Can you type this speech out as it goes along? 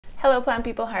Hello plant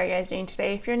people, how are you guys doing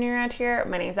today? If you're new around here,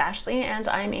 my name is Ashley and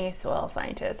I'm a soil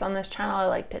scientist. On this channel, I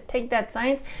like to take that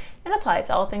science and apply it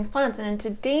to all things plants. And in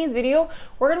today's video,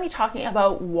 we're going to be talking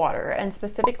about water, and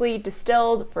specifically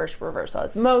distilled versus reverse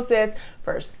osmosis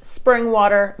versus spring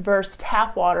water versus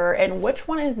tap water, and which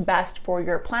one is best for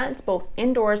your plants both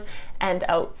indoors and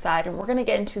outside. And we're going to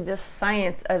get into the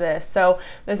science of this. So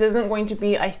this isn't going to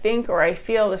be, I think, or I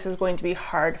feel this is going to be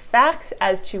hard facts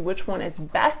as to which one is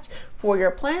best for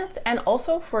your plants and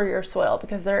also for your soil,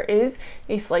 because there is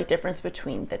a slight difference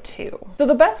between the two. So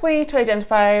the best way to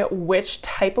identify which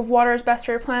type of water is best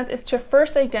for your plants is to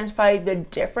first identify the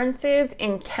differences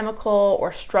in chemical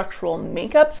or structural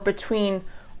makeup between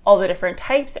all the different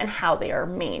types and how they are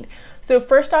made. So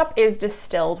first up is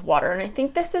distilled water, and I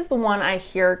think this is the one I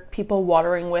hear people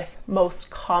watering with most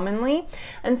commonly.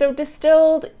 And so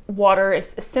distilled water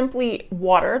is simply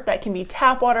water that can be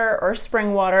tap water or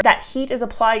spring water that heat is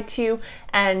applied to,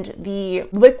 and the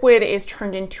liquid is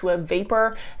turned into a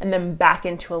vapor and then back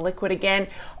into a liquid again,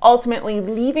 ultimately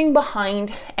leaving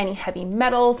behind any heavy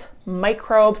metals,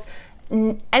 microbes.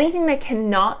 Anything that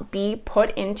cannot be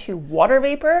put into water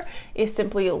vapor is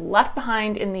simply left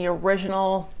behind in the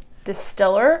original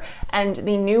distiller, and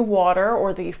the new water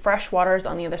or the fresh water is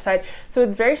on the other side. So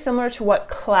it's very similar to what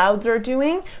clouds are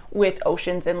doing with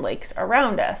oceans and lakes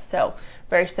around us. So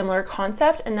very similar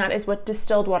concept, and that is what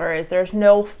distilled water is. There's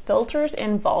no filters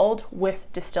involved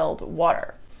with distilled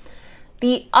water.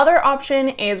 The other option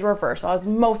is reverse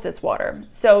osmosis water.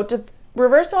 So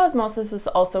reverse osmosis is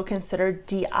also considered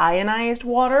deionized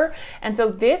water, and so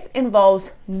this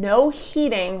involves no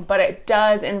heating, but it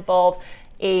does involve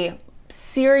a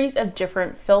series of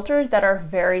different filters that are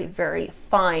very, very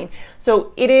fine.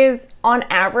 So it is on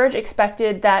average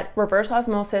expected that reverse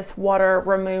osmosis water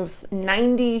removes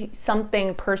 90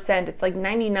 something percent, it's like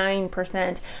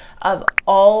 99% of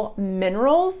all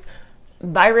minerals,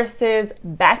 viruses,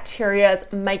 bacteria,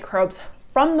 microbes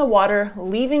from the water,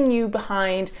 leaving you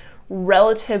behind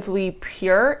relatively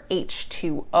pure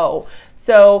H2O.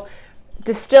 So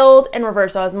distilled and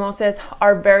reverse osmosis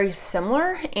are very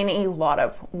similar in a lot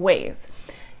of ways.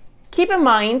 Keep in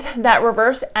mind that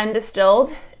reverse and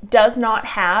distilled does not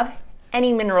have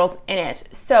any minerals in it.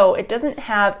 So it doesn't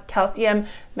have calcium,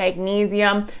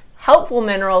 magnesium, helpful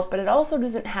minerals, but it also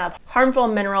doesn't have harmful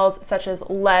minerals such as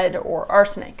lead or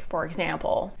arsenic, for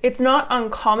example. It's not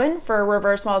uncommon for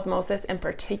reverse osmosis in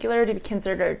particular to be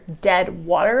considered dead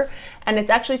water, and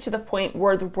it's actually to the point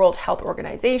where the World Health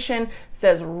Organization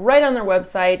says right on their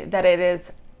website that it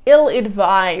is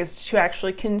ill-advised to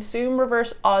actually consume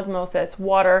reverse osmosis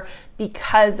water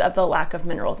because of the lack of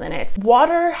minerals in it.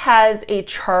 Water has a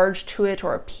charge to it,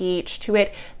 or a pH to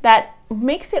it, that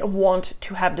makes it want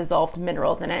to have dissolved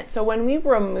minerals in it. So when we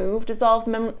remove dissolved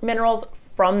minerals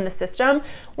from the system,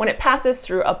 when it passes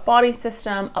through a body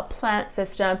system, a plant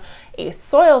system, a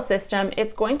soil system,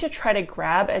 it's going to try to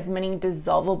grab as many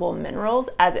dissolvable minerals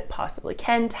as it possibly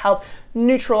can to help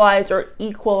neutralize or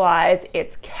equalize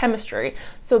its chemistry.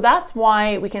 So that's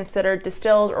why we consider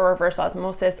distilled or reverse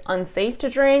osmosis unsafe to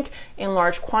drink in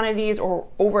large quantities or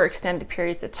over extended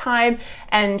periods of time.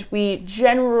 And we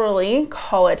generally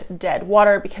call it dead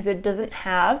water because it doesn't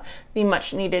have the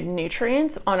much needed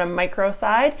nutrients on a micro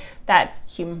side that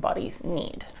human bodies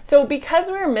need. So because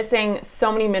we're missing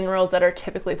so many minerals that are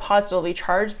typically positively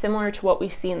charged, similar to what we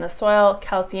see in the soil,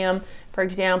 calcium, for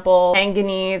example,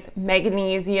 manganese,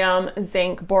 magnesium,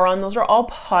 zinc, boron, those are all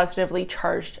positively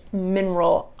charged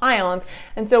mineral ions.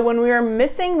 And so when we are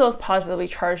missing those positively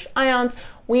charged ions,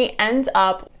 we end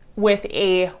up with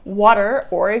a water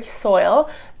or a soil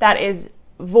that is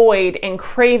void and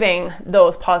craving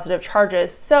those positive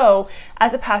charges. So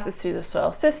as it passes through the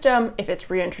soil system, if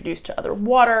it's reintroduced to other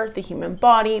water, the human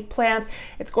body, plants,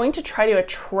 it's going to try to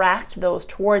attract those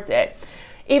towards it.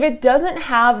 If it doesn't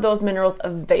have those minerals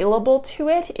available to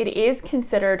it, it is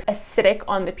considered acidic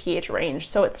on the pH range.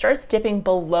 So it starts dipping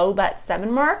below that 7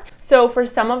 mark. So for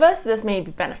some of us, this may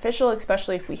be beneficial,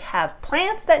 especially if we have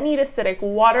plants that need acidic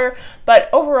water. But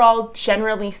overall,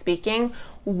 generally speaking,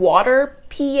 water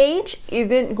pH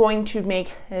isn't going to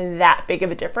make that big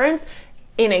of a difference.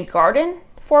 In a garden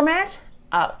format,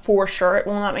 for sure it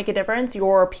will not make a difference.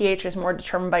 Your pH is more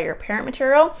determined by your parent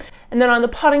material. And then on the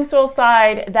potting soil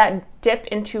side, that dip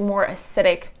into more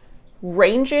acidic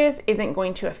ranges isn't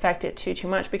going to affect it too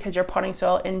much, because your potting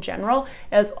soil in general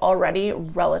is already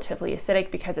relatively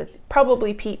acidic because it's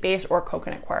probably peat based or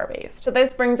coconut coir based. So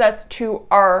this brings us to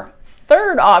our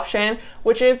third option,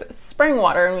 which is spring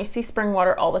water, and we see spring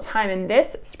water all the time, and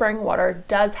this spring water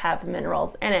does have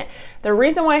minerals in it. The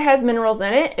reason why it has minerals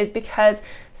in it is because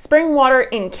spring water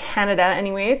in Canada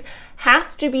anyways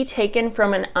has to be taken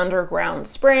from an underground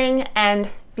spring, and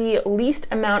the least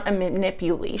amount of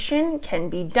manipulation can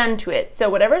be done to it. So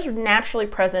whatever's naturally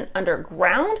present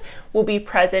underground will be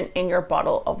present in your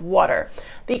bottle of water.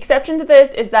 The exception to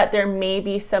this is that there may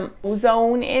be some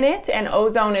ozone in it, and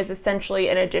ozone is essentially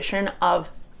an addition of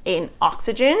an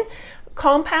oxygen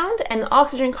compound, and the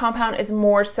oxygen compound is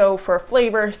more so for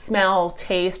flavor, smell,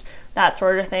 taste, that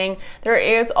sort of thing. There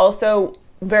is also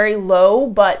very low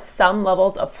but some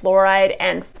levels of fluoride,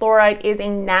 and fluoride is a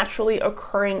naturally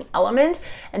occurring element,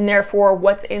 and therefore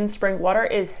what's in spring water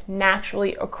is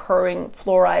naturally occurring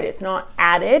fluoride. It's not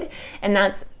added, and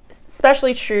that's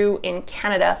especially true in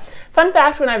Canada. Fun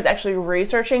fact, when I was actually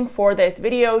researching for this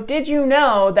video, did you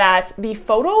know that the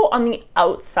photo on the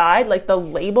outside, like the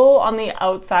label on the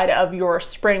outside of your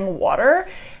spring water,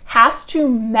 has to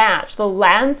match, the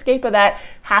landscape of that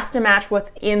has to match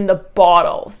what's in the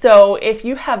bottle. So if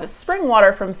you have spring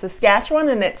water from Saskatchewan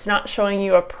and it's not showing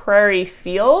you a prairie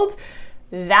field,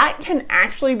 that can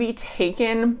actually be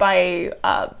taken by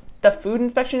the Food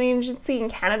Inspection Agency in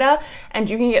Canada, and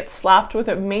you can get slapped with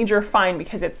a major fine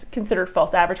because it's considered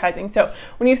false advertising. So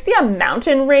when you see a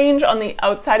mountain range on the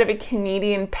outside of a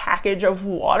Canadian package of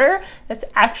water, that's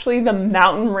actually the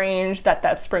mountain range that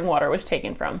that spring water was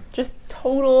taken from. Just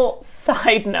total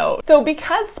side note. So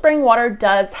because spring water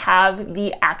does have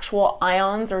the actual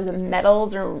ions or the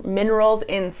metals or minerals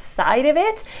inside of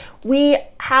it, we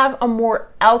have a more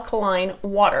alkaline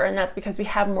water, and that's because we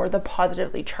have more of the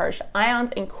positively charged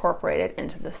ions incorporated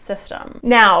into the system.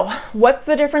 Now, what's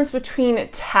the difference between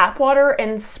tap water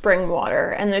and spring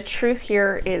water? And the truth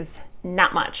here is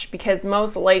not much, because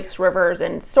most lakes, rivers,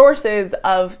 and sources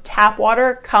of tap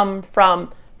water come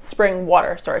from spring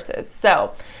water sources.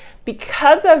 So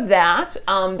because of that,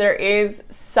 there is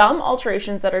some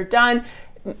alterations that are done,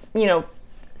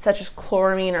 such as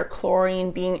chloramine or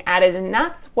chlorine being added, and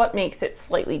that's what makes it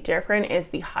slightly different, is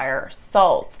the higher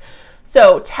salts.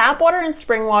 So tap water and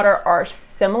spring water are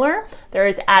similar. There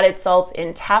is added salts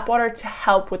in tap water to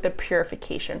help with the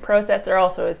purification process. There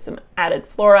also is some added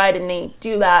fluoride, and they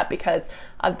do that because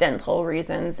of dental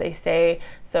reasons, they say.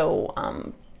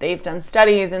 So they've done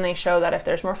studies and they show that if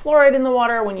there's more fluoride in the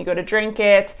water when you go to drink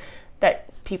it, that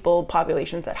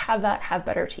populations that have that have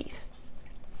better teeth.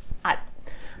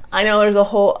 I know there's a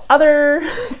whole other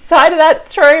side of that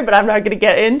story, but I'm not going to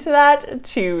get into that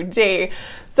today.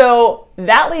 So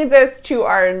that leads us to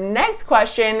our next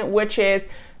question, which is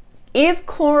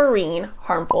chlorine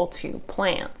harmful to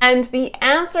plants? And the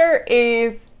answer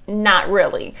is not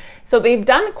really. So they've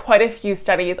done quite a few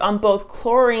studies on both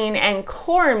chlorine and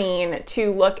chloramine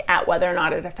to look at whether or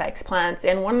not it affects plants.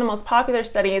 And one of the most popular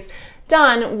studies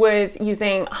done was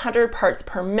using 100 parts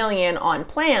per million on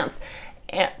plants,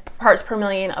 parts per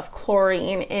million of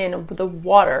chlorine in the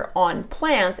water on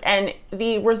plants, and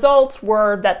the results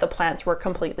were that the plants were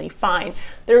completely fine.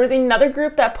 There was another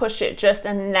group that pushed it just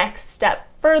a next step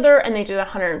further, and they did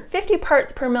 150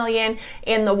 parts per million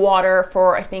in the water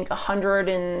for I think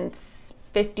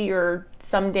 150 or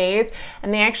some days,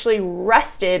 and they actually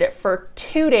rested for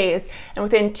 2 days, and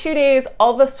within 2 days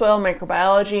all the soil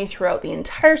microbiology throughout the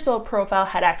entire soil profile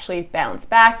had actually bounced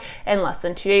back. In less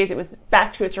than 2 days it was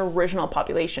back to its original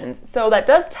populations. So that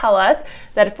does tell us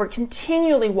that if we're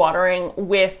continually watering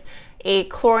with a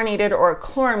chlorinated or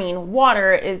chloramine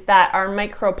water, is that our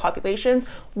microbe populations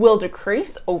will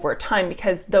decrease over time,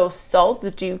 because those salts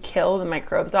do kill the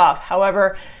microbes off.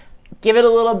 However, give it a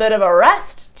little bit of a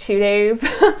rest, 2 days,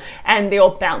 and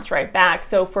they'll bounce right back.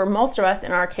 So for most of us,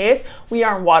 in our case, we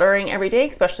are watering every day,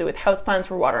 especially with houseplants,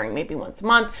 we're watering maybe once a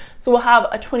month. So we'll have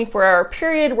a 24-hour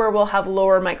period where we'll have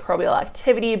lower microbial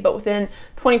activity, but within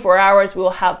 24 hours, we will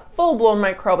have full-blown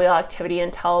microbial activity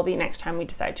until the next time we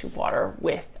decide to water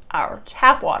with our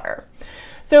tap water.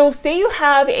 So say you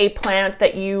have a plant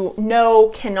that you know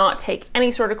cannot take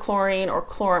any sort of chlorine or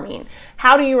chloramine.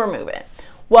 How do you remove it?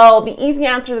 Well, the easy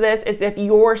answer to this is if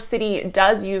your city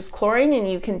does use chlorine, and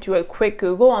you can do a quick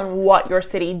Google on what your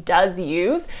city does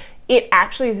use, it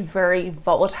actually is a very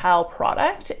volatile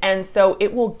product, and so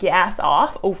it will gas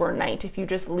off overnight. If you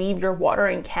just leave your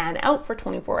watering can out for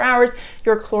 24 hours,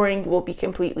 your chlorine will be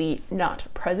completely not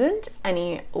present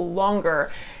any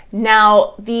longer.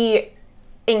 Now,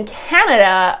 in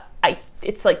Canada,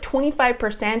 it's like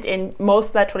 25%, and most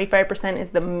of that 25%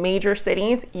 is the major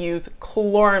cities use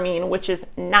chloramine, which is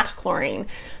not chlorine.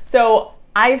 So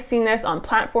I've seen this on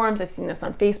platforms, I've seen this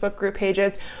on Facebook group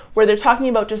pages, where they're talking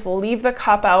about just leave the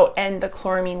cup out and the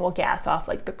chloramine will gas off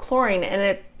like the chlorine, and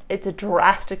it's a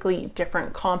drastically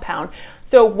different compound.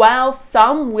 So while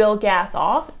some will gas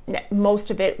off, most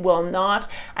of it will not.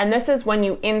 And this is when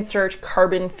you insert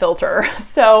carbon filter.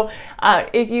 So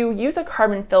if you use a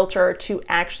carbon filter to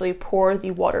actually pour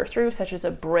the water through, such as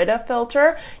a Brita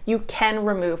filter, you can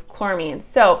remove chloramine.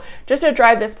 So just to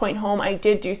drive this point home, I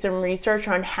did do some research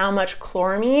on how much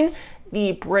chloramine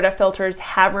the Brita filters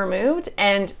have removed,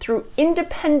 and through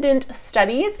independent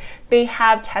studies, they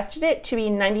have tested it to be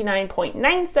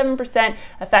 99.97%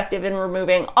 effective in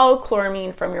removing all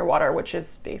chloramine from your water, which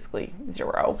is basically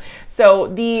zero. So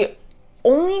the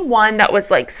only one that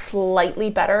was like slightly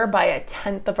better by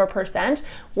 1/10%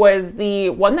 was the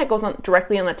one that goes on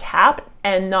directly on the tap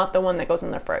and not the one that goes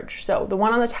in the fridge. So the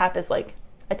one on the tap is like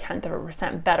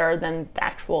 1/10% better than the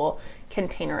actual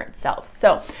container itself.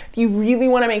 So if you really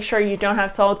want to make sure you don't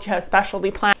have salts, you have specialty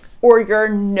plants, or you're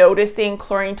noticing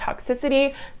chlorine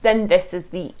toxicity, then this is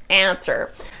the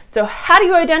answer. So how do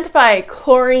you identify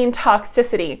chlorine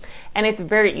toxicity? And it's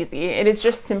very easy. It is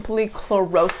just simply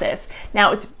chlorosis.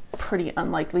 Now, it's pretty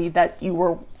unlikely that you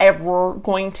were ever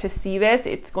going to see this.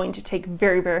 It's going to take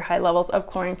very, very high levels of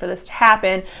chlorine for this to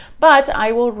happen, but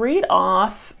I will read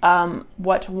off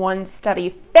what one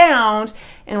study found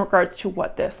in regards to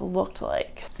what this looked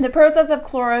like. The process of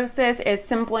chlorosis is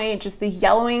simply just the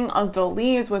yellowing of the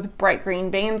leaves with bright green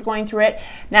veins going through it.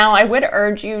 Now, I would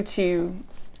urge you to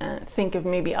think of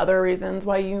maybe other reasons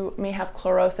why you may have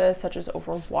chlorosis, such as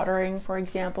overwatering, for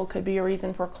example, could be a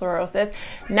reason for chlorosis.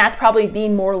 And that's probably the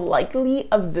more likely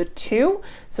of the two.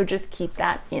 So just keep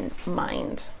that in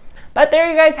mind. But there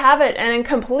you guys have it, an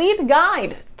incomplete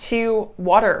guide to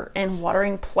water and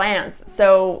watering plants.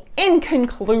 So in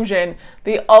conclusion,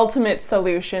 the ultimate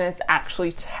solution is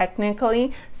actually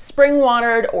technically spring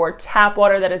watered or tap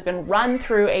water that has been run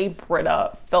through a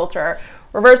Brita filter.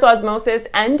 Reverse osmosis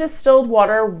and distilled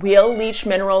water will leach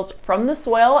minerals from the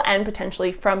soil and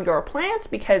potentially from your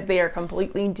plant because they are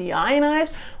completely deionized,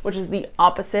 which is the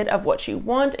opposite of what you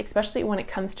want, especially when it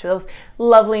comes to those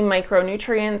lovely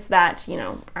micronutrients that, you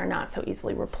know, are not so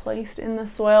easily replaced in the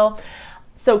soil.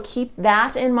 So keep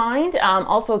that in mind.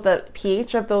 Also, the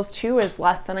pH of those two is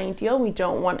less than ideal. We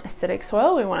don't want acidic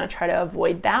soil. We want to try to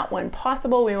avoid that when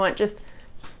possible. We want just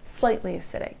slightly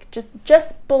acidic,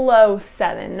 just below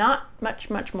 7, not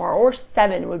much more, or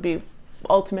 7 would be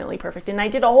ultimately perfect. And I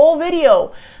did a whole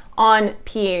video on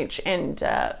pH and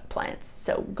plants,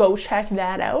 so go check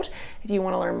that out if you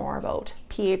want to learn more about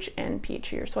pH and pH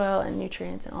of your soil and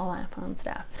nutrients and all that fun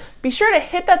stuff. Be sure to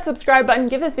hit that subscribe button,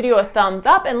 give this video a thumbs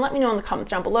up, and let me know in the comments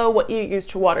down below what you use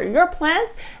to water your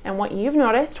plants and what you've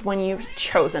noticed when you've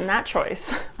chosen that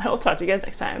choice. I will talk to you guys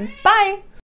next time. Bye!